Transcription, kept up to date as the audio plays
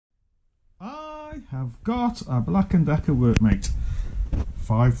I have got a Black&Decker Workmate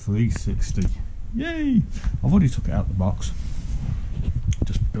 5360. Yay! I've already took it out of the box.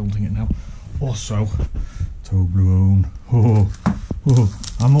 Just building it now. Also, Toblerone.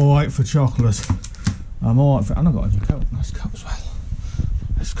 I'm alright for chocolate. I'm alright for. And I got a new coat. Nice coat as well.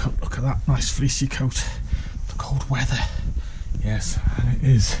 Nice coat. Look at that. Nice fleecy coat. The cold weather. Yes, and it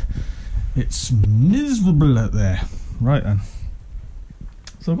is. It's miserable out there. Right then.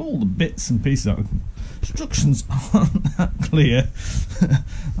 So all the bits and pieces out. Instructions aren't that clear.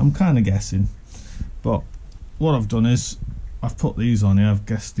 I'm kind of guessing. But what I've done is I've put these on here. I've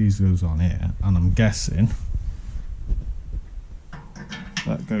guessed these goes on here, and I'm guessing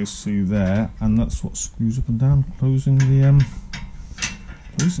that goes through there, and that's what screws up and down, closing the thing.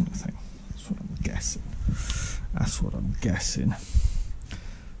 That's what I'm guessing. That's what I'm guessing.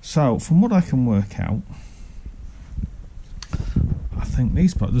 So from what I can work out, I think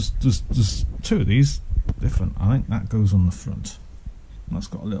these parts, there's two of these different. I think that goes on the front. That's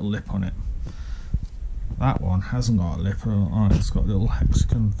got a little lip on it. That one hasn't got a lip. Alright, it's got a little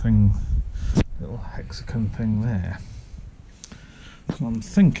hexagon thing there. So I'm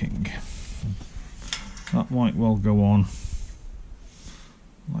thinking that might well go on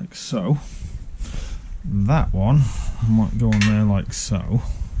like so. That one might go on there like so.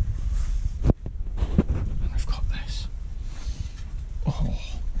 And I've got this. Oh,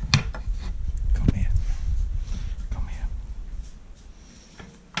 come here. Come here.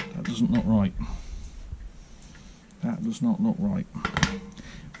 That doesn't look right. That does not look right.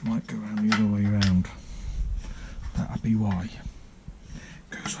 Might go around the other way round. That'd be why.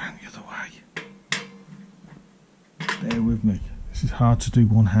 Goes round the other way. Bear with me. This is hard to do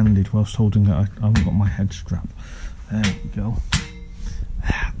one-handed whilst holding it. I haven't got my head strap. There we go.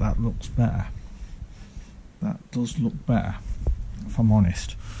 That looks better. That does look better, if I'm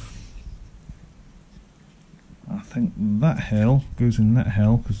honest. I think that hell goes in that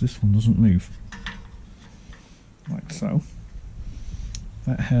hell because this one doesn't move. Like so.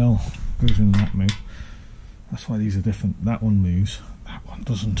 That hell goes in that move. That's why these are different. That one moves, that one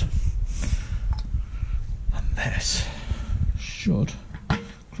doesn't. And this should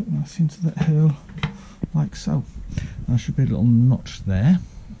click nice into that hole like so. And there should be a little notch there,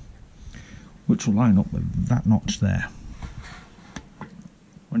 which will line up with that notch there.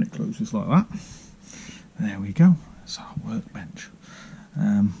 When it closes like that, there we go. It's our workbench.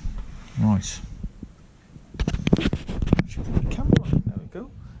 Right. Put the camera on. There we go.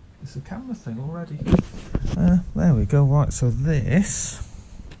 It's a camera thing already. There we go. Right, so this,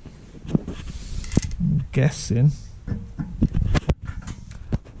 I'm guessing,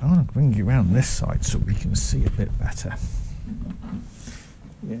 I'm going to bring you around this side so we can see a bit better.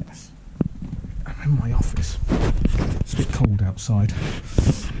 Yes, I'm in my office. It's a bit cold outside.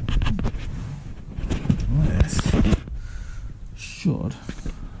 This should,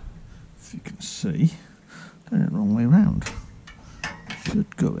 if you can see, turn it the wrong way round.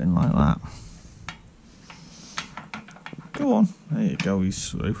 Should go in like that. Go on, there you go, he's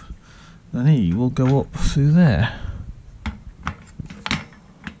through. Then he will go up through there.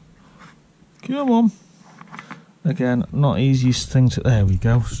 Come on. Again, not easiest thing to, there we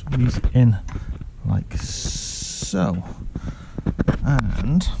go, squeeze in like so.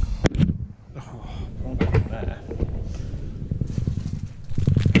 And, wrong bit there.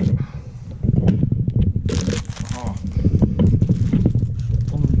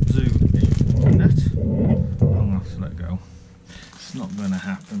 Not going to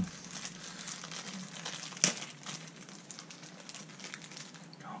happen.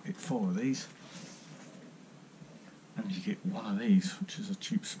 I'll get 4 of these, and you get 1 of these, which is a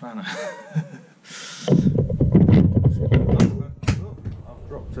cheap spanner. I've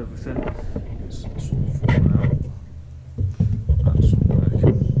dropped everything. It's sort of falling out. That doesn't work.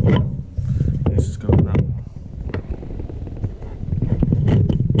 This is going up.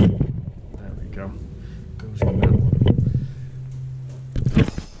 There we go. Goes in that.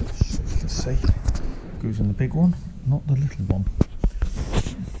 See, goes in the big one, not the little one.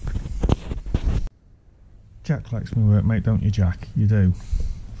 Jack likes my Workmate, don't you, Jack? You do.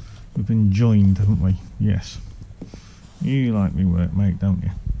 We've been joined, haven't we? Yes. You like me Workmate, don't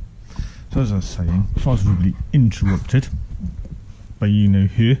you? So as I was saying, if I was rudely interrupted by you know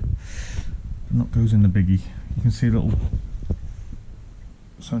who, and that goes in the biggie. You can see a little.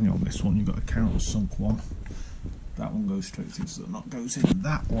 It's only on this one. You've got a counter sunk one. That one goes straight through, so that not goes in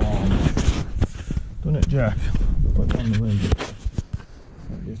that one. Done it, Jack. Put it on the radio.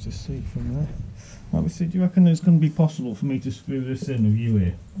 You have to see from there. Right, do you reckon it's going to be possible for me to screw this in with you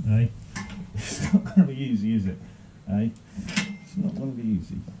here? Eh? It's not going to be easy, is it? Eh? It's not going to be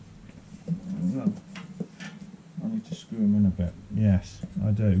easy. No. I need to screw them in a bit. Yes,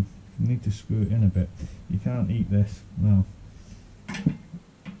 I do. You need to screw it in a bit. You can't eat this. No. You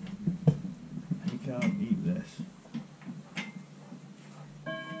can't eat this.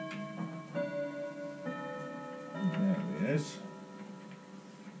 There it is.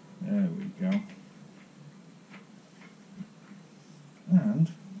 There we go. And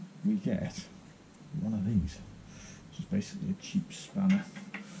we get one of these. It's basically a cheap spanner.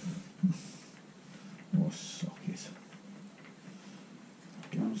 Or a socket.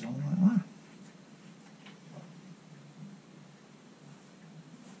 Goes on like that.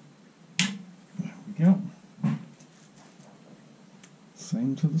 There we go.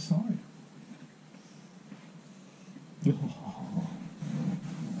 Same to the side. Oh,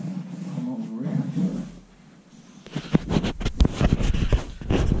 come over here.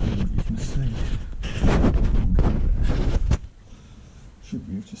 You can see. Should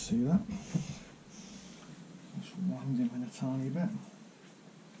be able to see that. Just wind him in a tiny bit.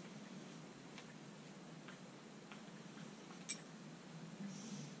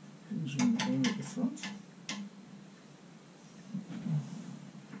 Zoom in at the front.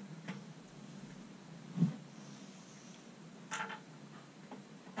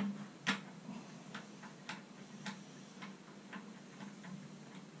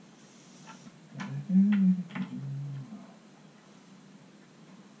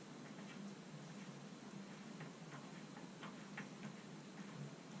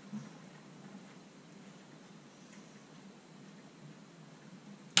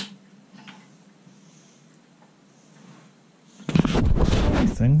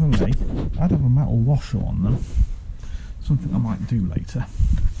 Thing for me, I'd have a metal washer on them. Something I might do later.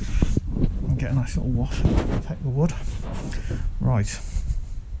 And get a nice little washer, protect the wood. Right.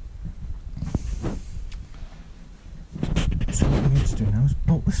 So what we need to do now is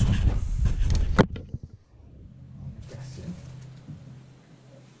bolt this one. I'm guessing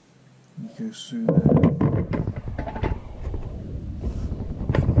it goes through there.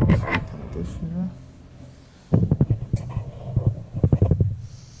 It goes through there.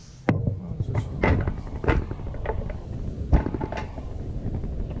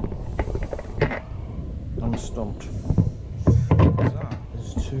 Stumped. That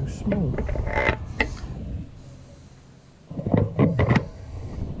is too small.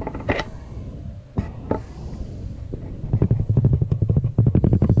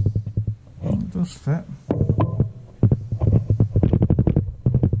 It does fit.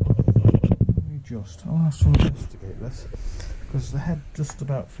 I'll have to investigate this because the head just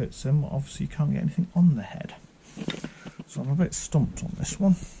about fits in, but obviously you can't get anything on the head. So I'm a bit stumped on this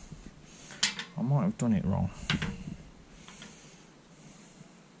one. I might have done it wrong.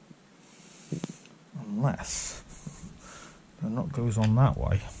 Unless the nut goes on that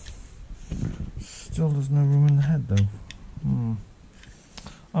way. Still there's no room in the head though.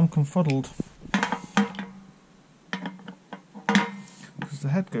 I'm confuddled. Because the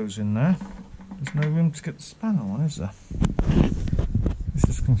head goes in there. There's no room to get the spanner on, is there? This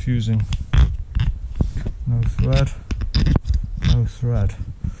is confusing. No thread. No thread.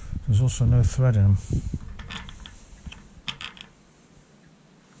 There's also no thread in them.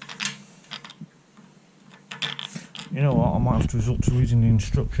 You know what, I might have to resort to reading the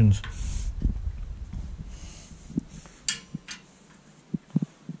instructions.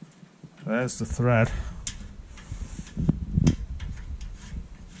 There's the thread.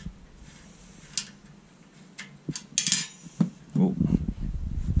 Oh,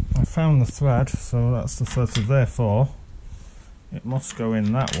 I found the thread, so that's the thread, so therefore it must go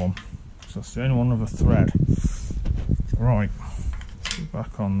in that one. So that's the only one with a thread. Right, put it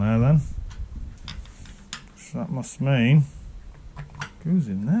back on there then. So that must mean it goes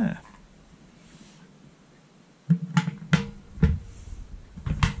in there.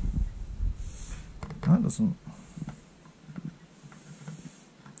 That doesn't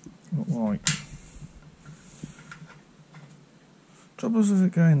look like. Trouble is with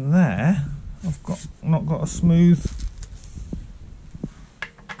it going there, I've not got a smooth.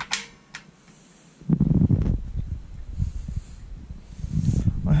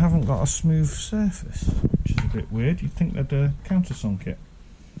 I haven't got a smooth surface, which is a bit weird. You'd think they'd countersunk it.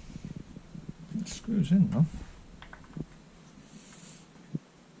 It screws in though.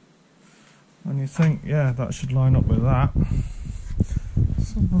 And you think, yeah, that should line up with that.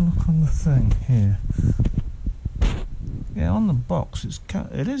 Let's have a look on the thing here. Yeah, on the box,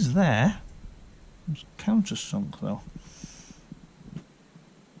 it is there. It's countersunk though.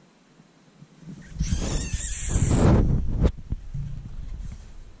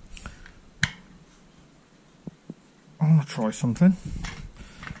 I'm gonna try something.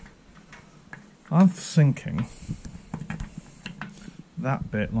 I'm thinking that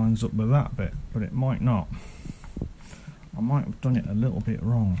bit lines up with that bit, but it might not. I might have done it a little bit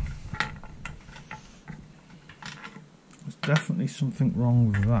wrong. There's definitely something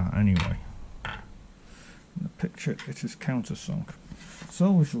wrong with that anyway. In the picture it is countersunk.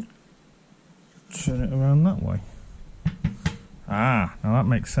 So we shall turn it around that way. Ah, now that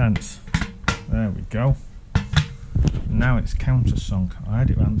makes sense. There we go. Now it's countersunk. I had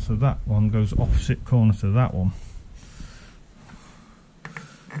it round so that one goes opposite corner to that one.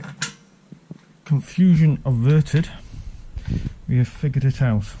 Confusion averted. We have figured it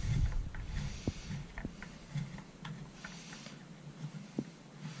out.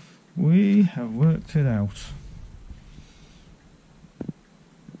 We have worked it out.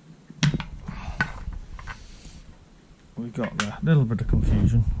 We got there. A little bit of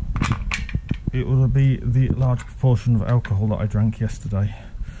confusion. It will be the large proportion of alcohol that I drank yesterday.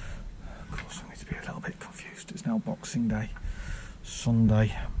 Of course, I need to be a little bit confused. It's now Boxing Day,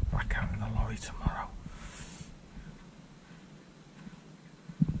 Sunday, back out in the lorry tomorrow.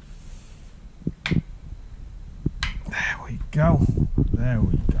 There we go. There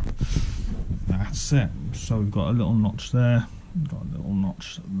we go. That's it. So we've got a little notch there. We've got a little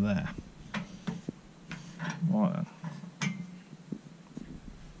notch there. Right then.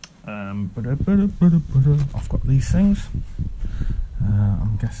 I've got these things.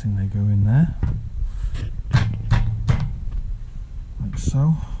 I'm guessing they go in there, like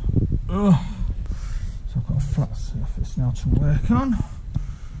so. So I've got a flat surface now to work on,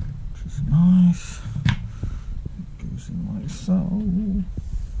 which is nice. It goes in like so.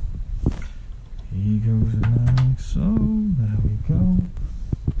 He goes in like so. There we go.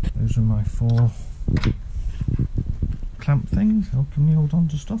 Those are my 4 clamp things helping me hold on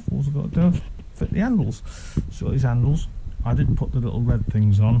to stuff. All I've got to do is fit the handles. So these handles, I did put the little red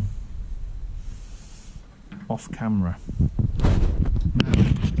things on off camera. Now,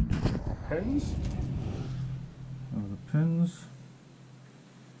 pins. There are the pins.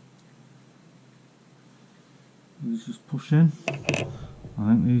 These just push in. I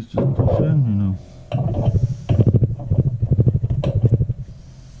think these just push in, you know.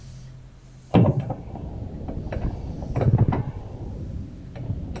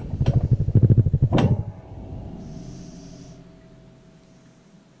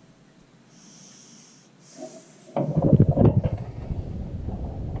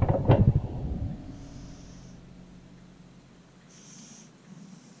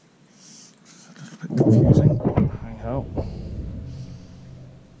 Confusing. Hang out.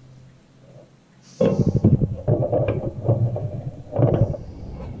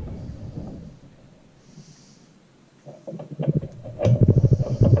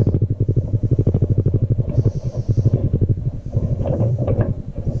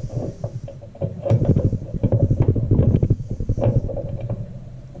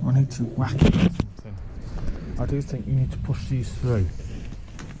 I need to whack it or something. I do think you need to push these through.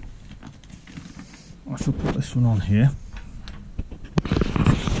 I shall put this one on here.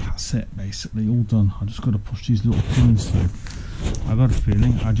 That's it, basically, all done. I just got to push these little pins through. I got a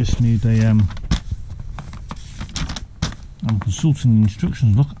feeling I just need a I'm consulting the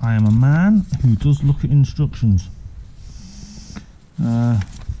instructions. Look, I am a man who does look at instructions.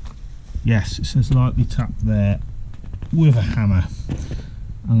 Yes, it says lightly tap there with a hammer.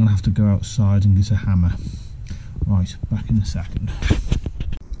 I'm going to have to go outside and get a hammer. Right, back in a second.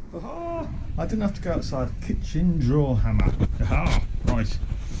 I didn't have to go outside. Kitchen drawer hammer. Aha, right.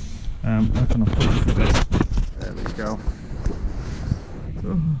 How can I put it through this? There we go.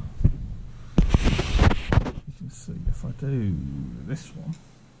 You can see if I do this one.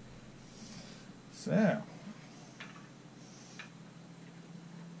 So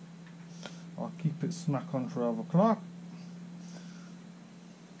I'll keep it smack on 12 o'clock.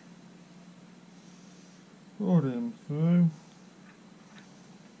 Put him through.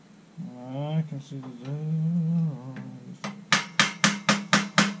 I can see the zeros.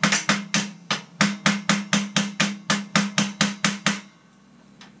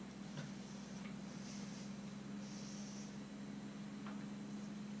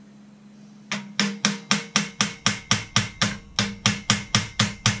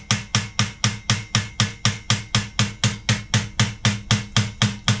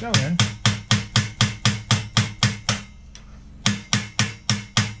 Go in.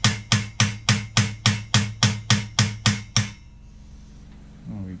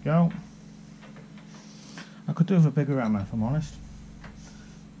 Go. I could do with a bigger hammer if I'm honest.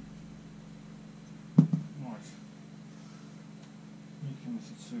 Right. You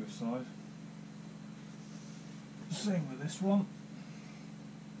committed suicide. Same with this one.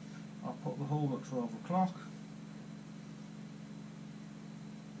 I'll put the hole at 12 o'clock.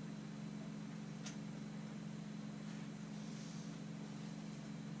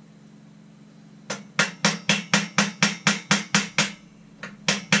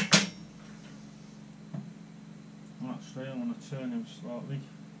 Actually, I'm going to turn him slightly.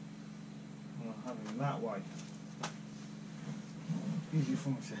 I'm going to have him that way. Easy for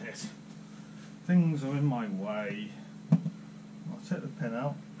me to hit. Things are in my way. I'll take the pin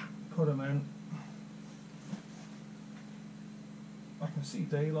out, put them in. I can see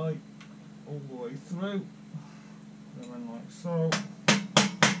daylight all the way through. Put them in like so.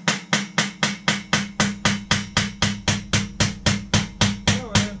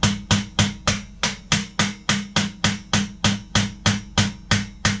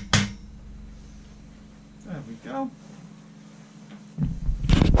 There we go.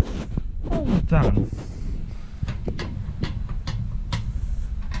 All done.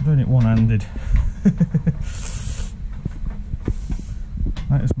 I'm doing it one-handed.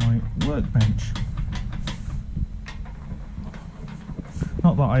 That is my workbench.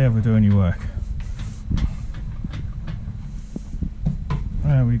 Not that I ever do any work.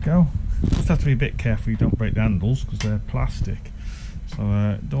 There we go. Just have to be a bit careful you don't break the handles because they're plastic. So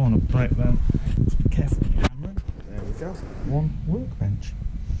don't want to break them. Just be careful with the camera. There we go. One workbench.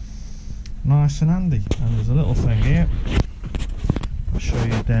 Nice and handy. And there's a little thing here. I'll show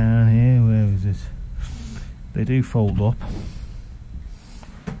you down here. Where is it? They do fold up.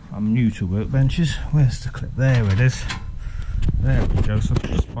 I'm new to workbenches. Where's the clip? There it is. There we go. So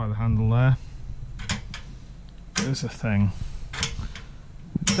just by the handle there. There's a thing.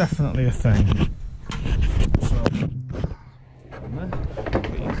 Definitely a thing. So put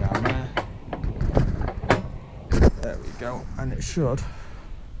it down there. There we go. And it should.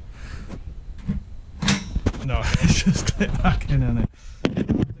 No, it's just clip back in, isn't it? I'm doing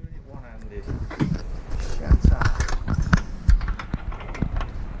it one-handed. Shut up.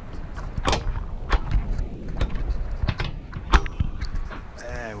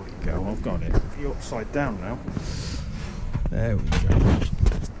 There we go, I've got it. You're upside down now. There we go.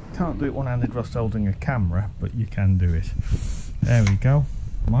 Can't do it one-handed whilst holding a camera, but you can do it. There we go.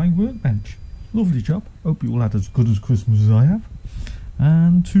 My workbench. Lovely job. Hope you all had as good as Christmas as I have.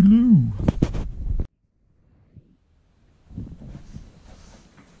 And toodaloo.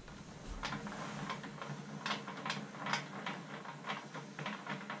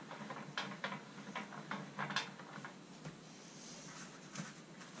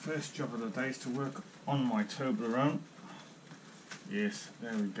 First job of the day is to work on my Toblerone. Yes,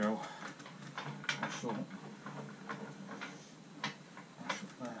 there we go. There we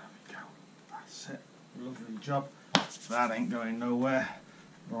go. That's it. Lovely job. That ain't going nowhere.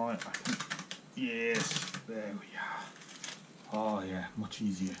 Right, yes, there we are. Oh yeah, much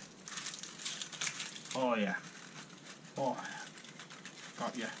easier. Oh yeah. Oh yeah.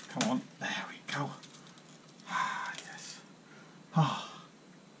 Got ya. Come on. There we go. Ah, yes. Ah.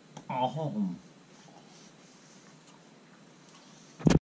 Oh.